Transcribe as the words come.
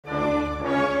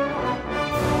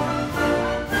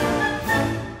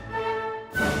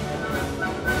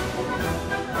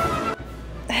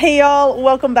Hey y'all,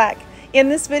 welcome back. In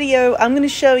this video, I'm going to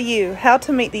show you how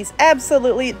to make these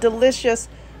absolutely delicious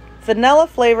vanilla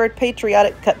flavored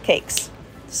patriotic cupcakes.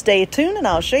 Stay tuned and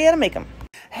I'll show you how to make them.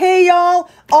 Hey y'all,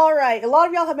 alright, a lot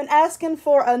of y'all have been asking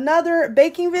for another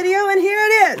baking video and here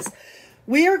it is.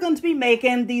 We are going to be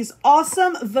making these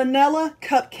awesome vanilla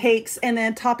cupcakes and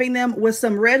then topping them with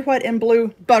some red, white, and blue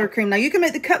buttercream. Now you can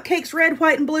make the cupcakes red,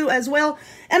 white, and blue as well,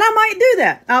 and I might do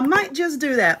that. I might just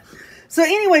do that. So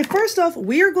anyway, first off,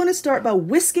 we are going to start by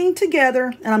whisking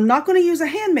together, and I'm not going to use a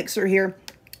hand mixer here.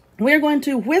 We're going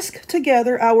to whisk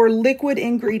together our liquid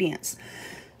ingredients.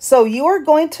 So you're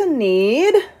going to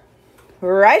need,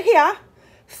 right here,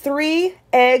 3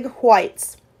 egg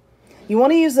whites. You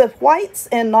want to use the whites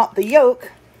and not the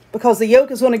yolk, because the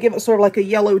yolk is going to give it sort of like a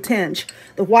yellow tinge.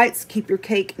 The whites keep your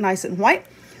cake nice and white.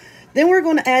 Then we're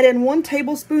going to add in 1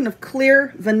 tablespoon of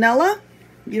clear vanilla.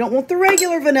 You don't want the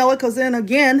regular vanilla because then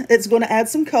again, it's going to add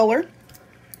some color.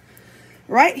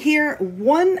 Right here,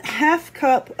 1/2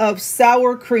 cup of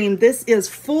sour cream. This is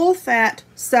full fat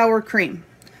sour cream.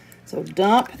 So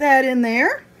dump that in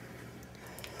there.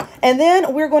 And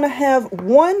then we're going to have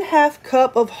 1/2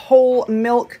 cup of whole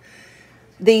milk.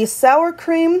 The sour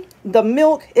cream, the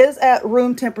milk is at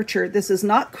room temperature. This is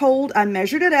not cold. I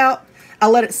measured it out. I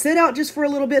let it sit out just for a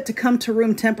little bit to come to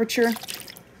room temperature.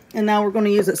 And now we're going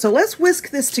to use it. So let's whisk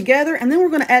this together and then we're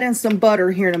going to add in some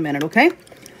butter here in a minute, okay?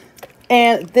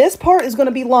 And this part is going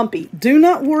to be lumpy. Do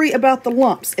not worry about the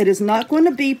lumps. It is not going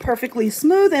to be perfectly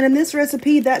smooth, and in this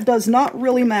recipe that does not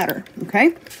really matter,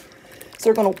 okay? So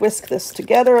we're going to whisk this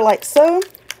together like so,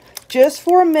 just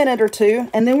for a minute or two,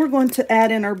 and then we're going to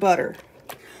add in our butter.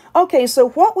 Okay, so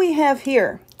what we have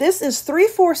here, this is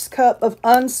 3/4 cup of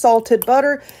unsalted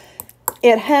butter.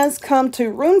 It has come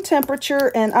to room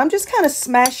temperature, and I'm just kind of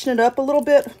smashing it up a little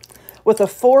bit with a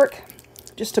fork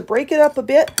just to break it up a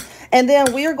bit. And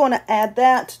then we are going to add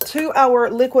that to our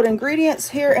liquid ingredients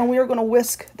here, and we are going to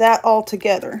whisk that all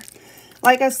together.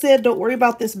 Like I said, don't worry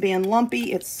about this being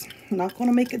lumpy. It's not going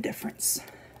to make a difference.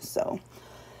 So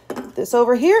put this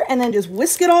over here and then just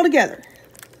whisk it all together.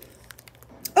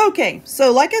 Okay,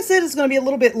 so like I said, it's going to be a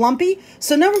little bit lumpy.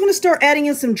 So now we're going to start adding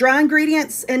in some dry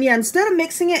ingredients. And yeah, instead of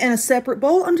mixing it in a separate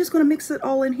bowl, I'm just going to mix it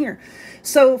all in here.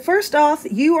 So first off,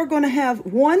 you are going to have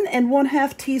 1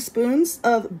 1/2 teaspoons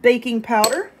of baking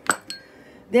powder.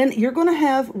 Then you're going to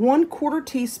have 1/4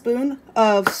 teaspoon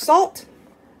of salt.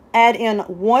 Add in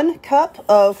 1 cup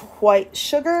of white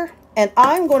sugar. And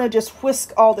I'm going to just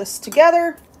whisk all this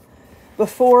together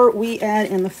before we add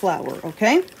in the flour,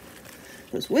 okay?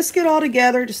 Just whisk it all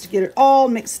together just to get it all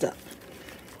mixed up.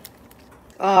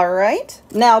 All right.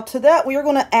 Now to that, we are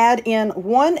going to add in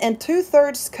 1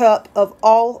 2/3 cup of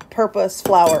all-purpose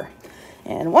flour.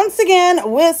 And once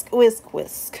again, whisk, whisk,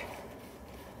 whisk.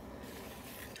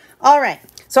 All right.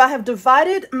 So I have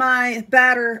divided my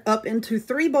batter up into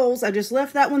 3 bowls. I just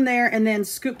left that one there and then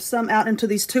scooped some out into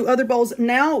these 2 other bowls.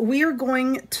 Now we are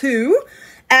going to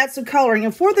add some coloring.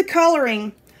 And for the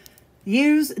coloring,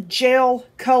 use gel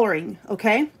coloring,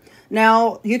 okay?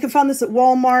 Now, you can find this at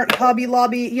Walmart, Hobby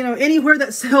Lobby, you know, anywhere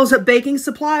that sells baking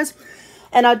supplies.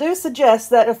 And I do suggest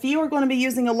that if you are going to be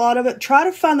using a lot of it, try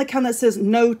to find the kind that says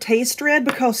no taste red,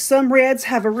 because some reds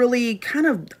have a really kind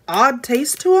of odd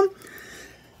taste to them.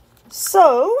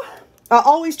 So, I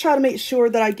always try to make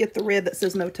sure that I get the red that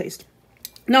says no taste.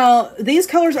 Now, these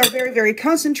colors are very, very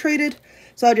concentrated.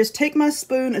 So I just take my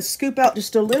spoon and scoop out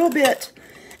just a little bit,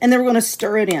 and then we're going to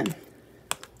stir it in.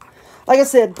 Like I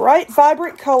said, bright,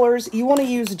 vibrant colors. You want to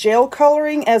use gel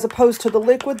coloring as opposed to the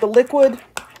liquid. The liquid,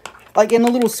 like in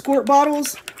the little squirt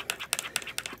bottles,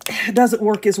 doesn't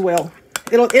work as well.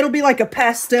 It'll be like a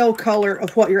pastel color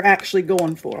of what you're actually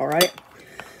going for, all right?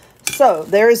 So,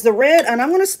 there's the red, and I'm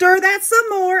going to stir that some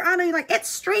more. I know you're like, it's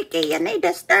streaky, you need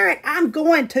to stir it. I'm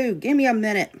going to. Give me a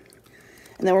minute.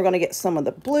 And then we're going to get some of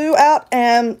the blue out.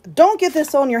 And don't get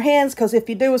this on your hands, because if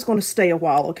you do, it's going to stay a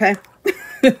while, okay?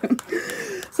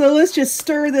 So let's just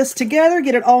stir this together,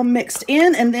 get it all mixed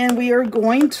in, and then we are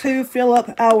going to fill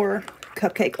up our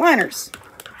cupcake liners.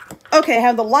 Okay, I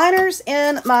have the liners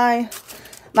in my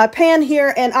pan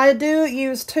here, and I do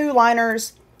use 2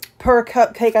 liners per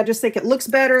cupcake. I just think it looks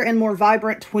better and more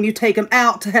vibrant when you take them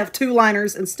out to have 2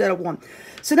 liners instead of 1.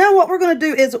 So now what we're going to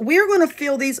do is we're going to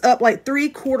fill these up like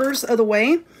 3/4 of the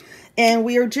way, and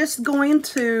we are just going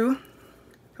to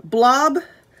blob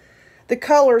the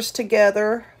colors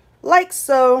together like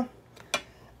so.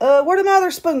 Where did my other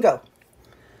spoon go?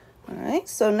 All right,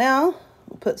 so now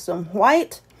we'll put some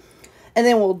white, and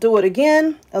then we'll do it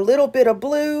again. A little bit of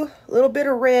blue, a little bit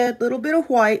of red, a little bit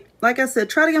of white. Like I said,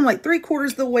 try to get them like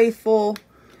 3/4 of the way full.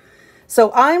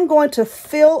 So I'm going to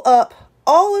fill up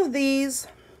all of these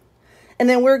And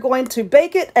then we're going to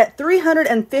bake it at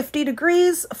 350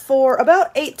 degrees for about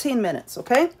 18 minutes,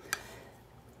 okay?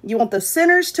 You want the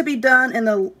centers to be done, and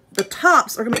the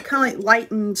tops are going to be kind of like light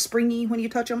and springy when you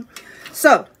touch them.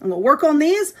 So I'm going to work on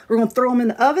these. We're going to throw them in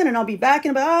the oven, and I'll be back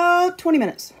in about 20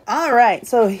 minutes. All right,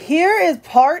 so here is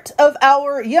part of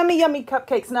our yummy, yummy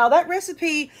cupcakes. Now that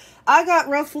recipe, I got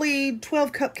roughly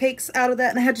 12 cupcakes out of that,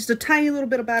 and I had just a tiny little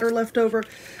bit of batter left over.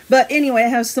 But anyway, I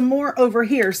have some more over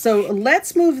here. So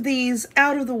let's move these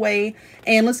out of the way,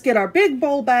 and let's get our big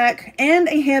bowl back and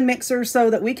a hand mixer so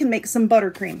that we can make some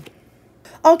buttercream.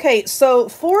 Okay, so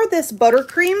for this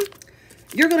buttercream,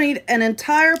 you're going to need an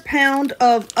entire pound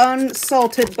of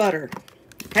unsalted butter,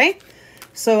 okay?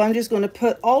 So I'm just going to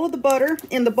put all of the butter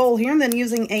in the bowl here, and then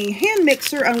using a hand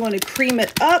mixer, I'm going to cream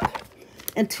it up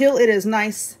until it is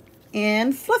nice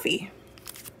and fluffy.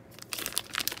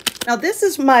 Now this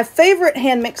is my favorite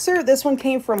hand mixer. This one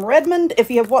came from Redmond.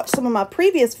 If you have watched some of my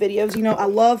previous videos, you know I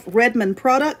love Redmond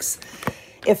products.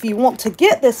 If you want to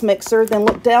get this mixer, then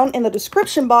look down in the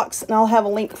description box and I'll have a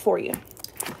link for you.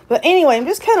 But anyway, I'm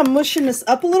just kind of mushing this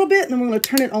up a little bit, and then we're going to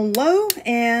turn it on low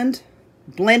and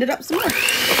blend it up some more.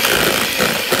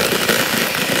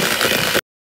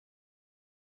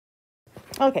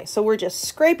 Okay, so we're just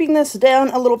scraping this down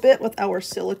a little bit with our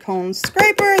silicone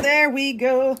scraper. There we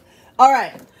go. All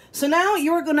right, so now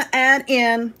you're going to add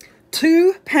in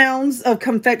 2 pounds of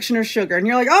confectioner sugar. And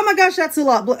you're like, oh my gosh, that's a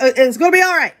lot. It's going to be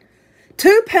all right.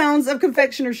 2 pounds of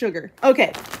confectioner sugar.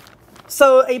 Okay,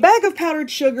 so a bag of powdered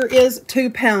sugar is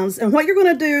 2 pounds. And what you're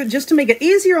going to do, just to make it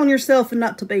easier on yourself and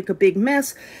not to make a big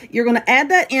mess, you're going to add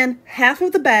that in half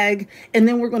of the bag, and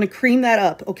then we're going to cream that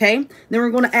up, okay? Then we're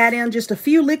going to add in just a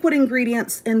few liquid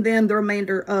ingredients and then the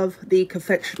remainder of the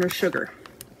confectioner sugar.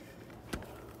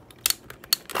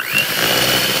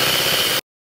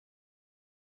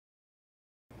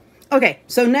 Okay,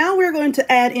 so now we're going to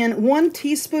add in 1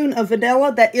 teaspoon of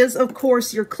vanilla. That is, of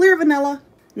course, your clear vanilla.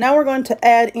 Now we're going to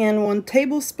add in 1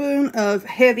 tablespoon of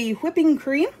heavy whipping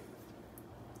cream.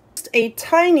 Just a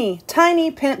tiny,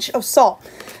 tiny pinch of salt.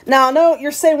 Now, I know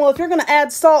you're saying, well, if you're going to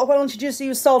add salt, why don't you just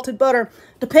use salted butter?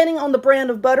 Depending on the brand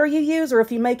of butter you use, or if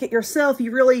you make it yourself,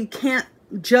 you really can't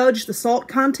judge the salt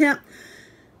content.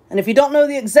 And if you don't know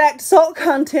the exact salt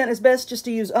content, it's best just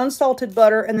to use unsalted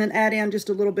butter and then add in just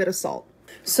a little bit of salt.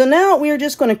 So now we are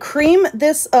just going to cream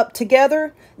this up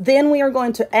together. Then we are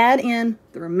going to add in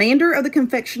the remainder of the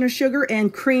confectioner sugar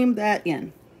and cream that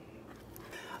in.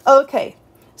 Okay,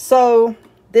 so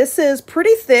this is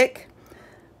pretty thick.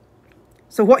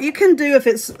 So what you can do, if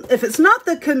it's not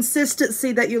the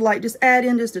consistency that you like, just add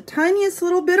in just a tiniest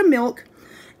little bit of milk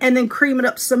and then cream it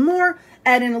up some more.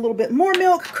 Add in a little bit more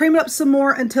milk, cream it up some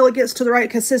more until it gets to the right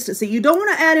consistency. You don't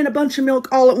want to add in a bunch of milk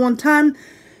all at one time,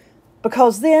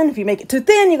 because then if you make it too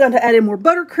thin, you're going to add in more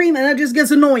buttercream, and that just gets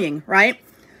annoying, right?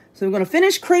 So we're going to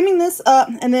finish creaming this up,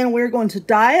 and then we're going to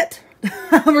dye it.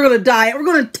 We're going to dye it. We're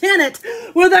going to tint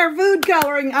it with our food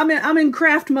coloring. I'm in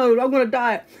craft mode. I'm going to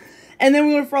dye it. And then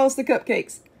we're going to frost the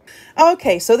cupcakes.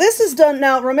 Okay, so this is done.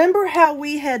 Now, remember how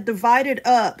we had divided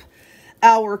up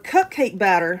our cupcake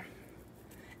batter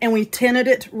and we tinted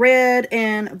it red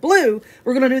and blue?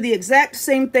 We're going to do the exact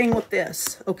same thing with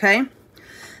this, okay?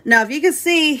 Now, if you can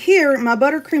see here, my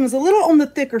buttercream is a little on the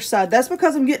thicker side. That's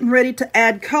because I'm getting ready to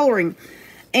add coloring.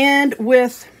 And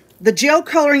with the gel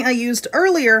coloring I used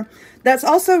earlier, that's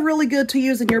also really good to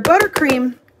use in your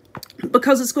buttercream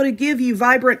because it's going to give you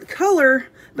vibrant color,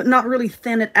 but not really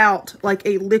thin it out like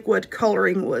a liquid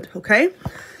coloring would, okay?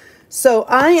 So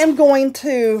I am going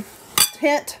to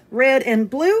tint red and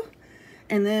blue,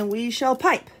 and then we shall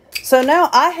pipe. So now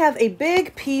I have a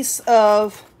big piece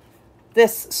of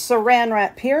this saran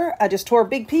wrap here. I just tore a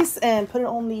big piece and put it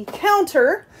on the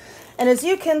counter. And as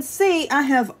you can see, I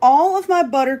have all of my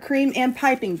buttercream in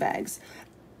piping bags.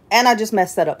 And I just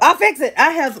messed that up. I'll fix it. I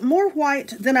have more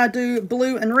white than I do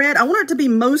blue and red. I want it to be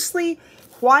mostly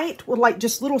white with like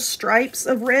just little stripes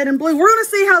of red and blue. We're going to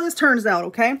see how this turns out,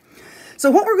 okay? So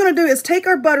what we're going to do is take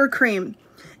our buttercream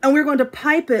and we're going to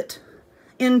pipe it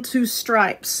into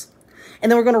stripes.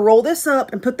 And then we're going to roll this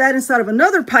up and put that inside of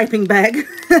another piping bag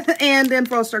and then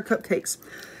frost our cupcakes.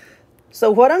 So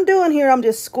what I'm doing here, I'm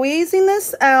just squeezing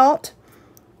this out,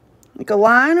 like a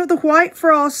line of the white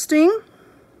frosting.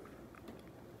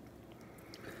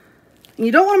 And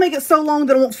you don't want to make it so long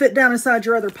that it won't fit down inside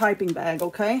your other piping bag,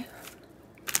 okay?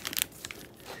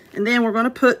 And then we're going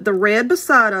to put the red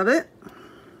beside of it.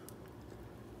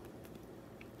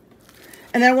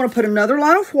 And then I want to put another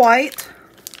line of white.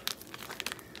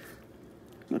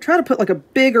 I'm going to try to put like a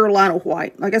bigger line of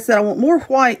white. Like I said, I want more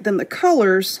white than the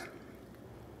colors.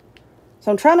 So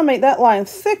I'm trying to make that line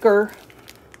thicker.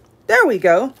 There we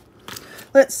go.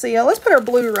 Let's see, let's put our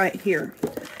blue right here.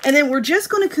 And then we're just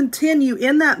going to continue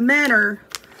in that manner,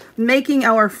 making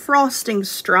our frosting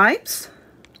stripes.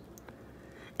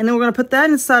 And then we're going to put that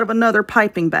inside of another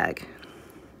piping bag.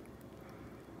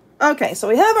 Okay, so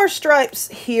we have our stripes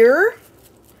here.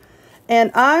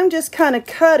 And I'm just kind of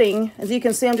cutting, as you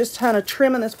can see, I'm just kind of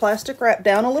trimming this plastic wrap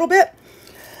down a little bit.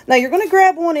 Now you're going to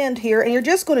grab one end here and you're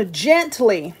just going to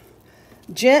gently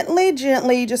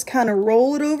just kind of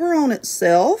roll it over on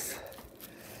itself.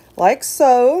 Like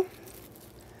so.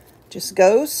 Just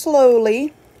go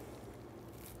slowly.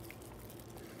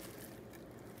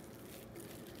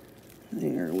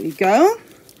 There we go.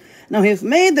 Now we've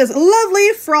made this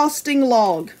lovely frosting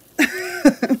log.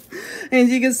 And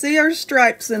you can see our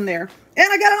stripes in there. And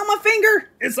I got it on my finger.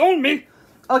 It's on me.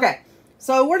 Okay.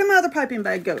 So where did my other piping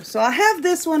bag go? So I have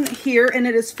this one here and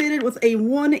it is fitted with a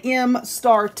 1M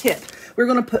star tip. We're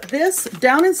going to put this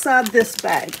down inside this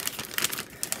bag.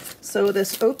 So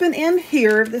this open end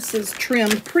here, this is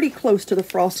trimmed pretty close to the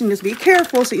frosting. Just be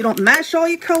careful so you don't mash all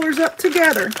your colors up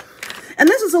together. And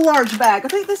this is a large bag. I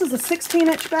think this is a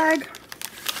 16-inch bag.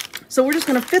 So we're just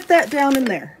going to fit that down in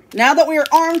there. Now that we are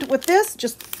armed with this,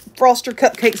 just frost your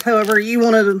cupcakes however you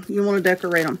want to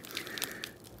decorate them.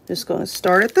 Just going to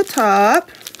start at the top.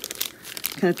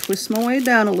 Kind of twist my way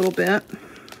down a little bit.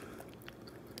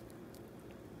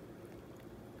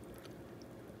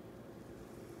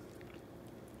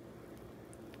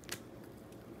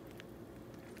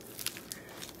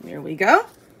 There we go.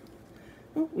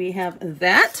 We have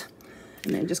that.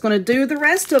 And then just going to do the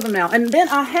rest of them now. And then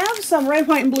I have some red,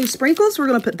 white, and blue sprinkles. We're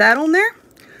going to put that on there.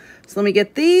 So let me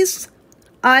get these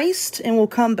iced and we'll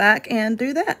come back and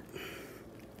do that.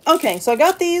 Okay, so I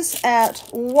got these at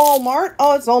Walmart.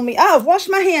 Oh, it's on me. I've washed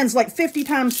my hands like 50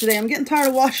 times today. I'm getting tired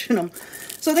of washing them.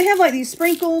 So they have like these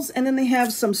sprinkles and then they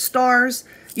have some stars.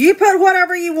 You put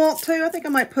whatever you want to. I think I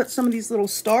might put some of these little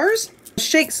stars.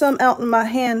 Shake some out in my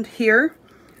hand here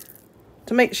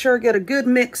to make sure I get a good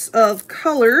mix of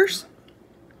colors.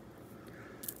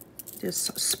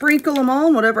 Just sprinkle them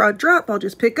on. Whatever I drop, I'll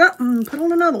just pick up and put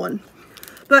on another one.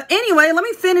 But anyway, let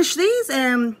me finish these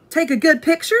and take a good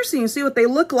picture so you can see what they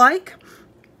look like.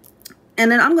 And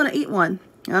then I'm going to eat one.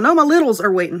 I know my littles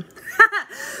are waiting.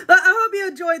 But I hope you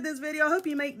enjoyed this video. I hope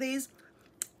you make these.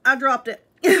 I dropped it.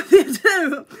 If you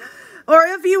do, or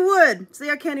if you would. See,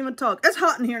 I can't even talk. It's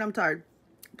hot in here and I'm tired.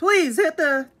 Please hit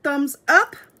the thumbs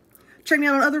up. Check me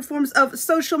out on other forms of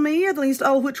social media, the links to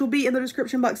all of which will be in the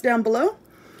description box down below.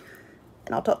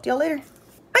 And I'll talk to y'all later.